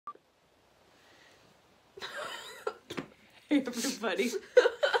Hey everybody.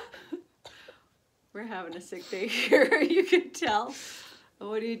 We're having a sick day here, you can tell.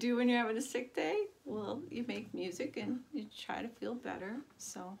 What do you do when you're having a sick day? Well, you make music and you try to feel better.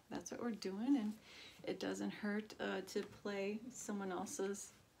 So that's what we're doing, and it doesn't hurt to play someone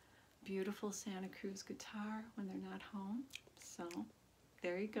else's beautiful Santa Cruz guitar when they're not home. So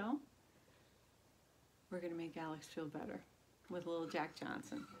there you go. We're going to make Alex feel better with a little Jack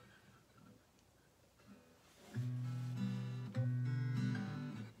Johnson.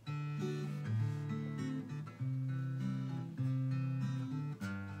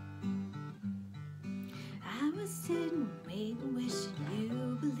 I was sitting, waiting, wishing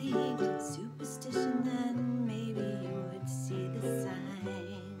you believed in superstition, then maybe you would see the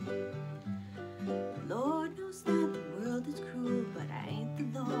sign. Lord knows that the world is cruel, but I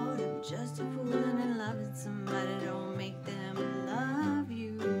ain't the Lord. I'm just a fool, and loving somebody don't make them love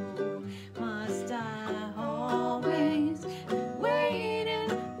you. Must I always be waiting,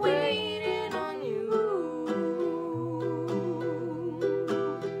 waiting on you?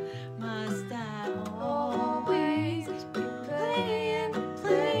 Must I always be playing,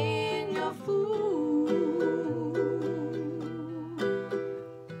 playing your fool?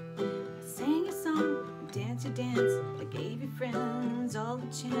 I sang a song, dance your dance. I gave your friends all the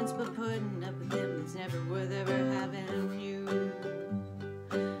chance, but putting up with them is never worth ever having you.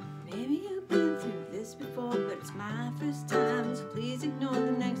 Maybe you've been through this before, but it's my first time, so please ignore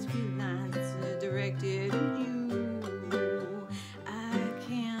the next few lines directed at you. I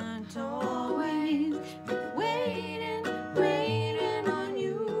can't always be waiting, waiting on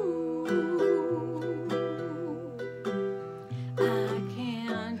you. I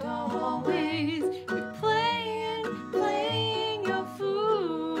can't always be playing, playing your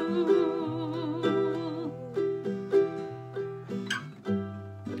fool.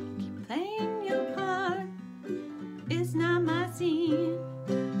 Keep playing your part, it's not my scene.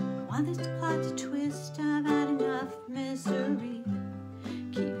 Want this plot to twist, I've had enough misery.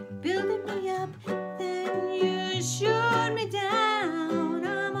 Keep building me up, then you shoot me down.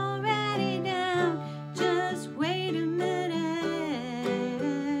 I'm already down, just wait a minute.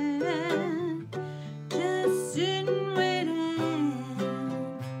 Just sitting waiting,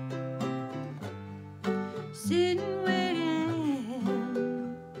 sitting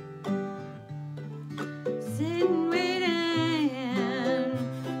waiting, sitting waiting.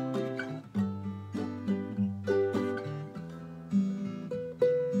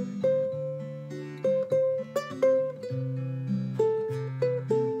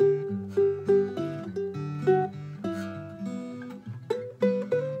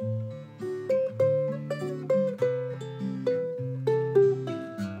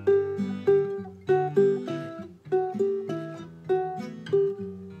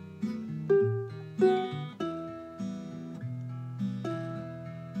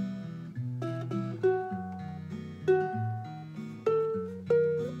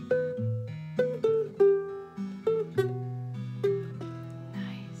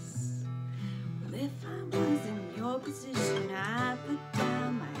 Nice. Well, if I was in your position, I'd put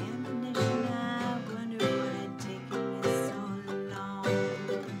down my ammunition. I wonder what had taken me so long.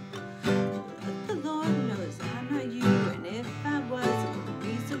 But the Lord knows I'm not you, and if I was, it wouldn't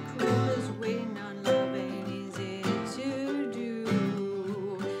be so cruel, 'cause waiting on love ain't easy to do.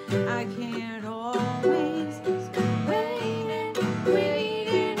 I can't always stay waiting,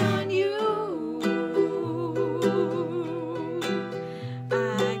 waiting on you. I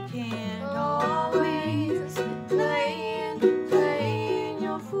can't always be playing, playing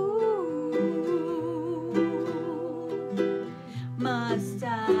your fool. Must I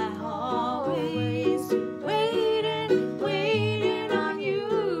always be waiting, waiting on you?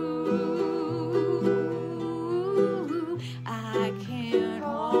 I can't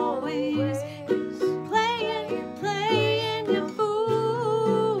always be playing, playing your fool.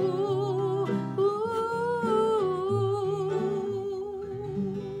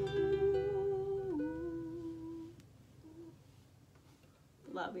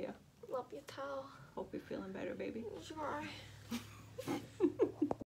 Love you. Love you too. Hope you're feeling better, baby. Try.